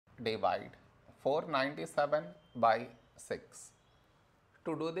divide 497 by 6.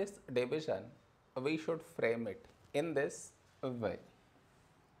 To do this division, we should frame it in this way.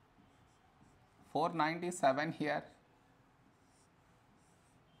 497 here,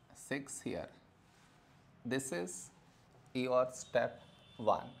 6 here. This is your step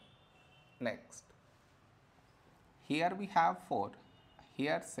 1. Next, here we have 4,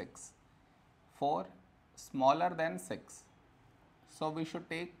 here 6. 4 smaller than 6. So we should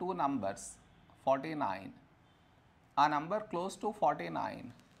take two numbers, 49. A number close to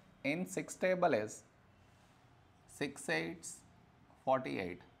 49 in 6 table is 6 8s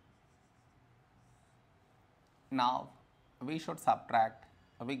 48. Now we should subtract,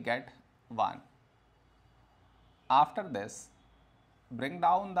 we get 1. After this, bring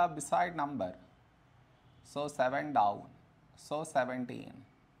down the beside number, so 7 down, so 17.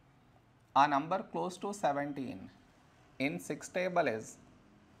 A number close to 17 in 6 table is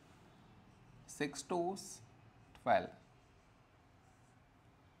 6 2s 12.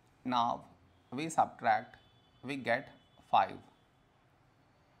 Now we subtract, we get 5.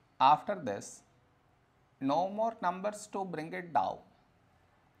 After this, no more numbers to bring it down.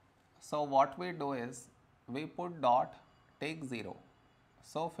 So what we do is, we put dot, take 0,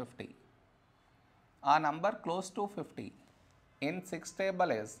 so 50. A number close to 50 in 6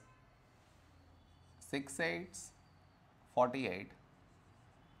 table is 6 8s 48.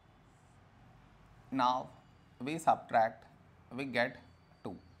 Now we subtract, we get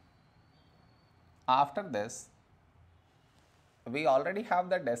 2. After this, we already have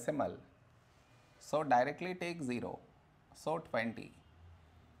the decimal, so directly take 0, so 20.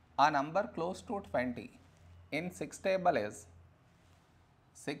 A number close to 20 in 6 table is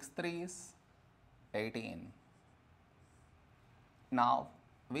 6 3s 18. Now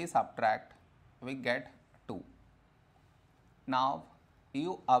we subtract, we get 2. Now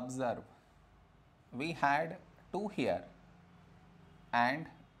you observe, we had 2 here and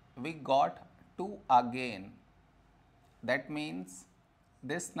we got 2 again. That means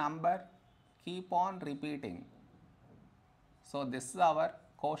this number keep on repeating. So this is our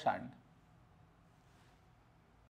quotient.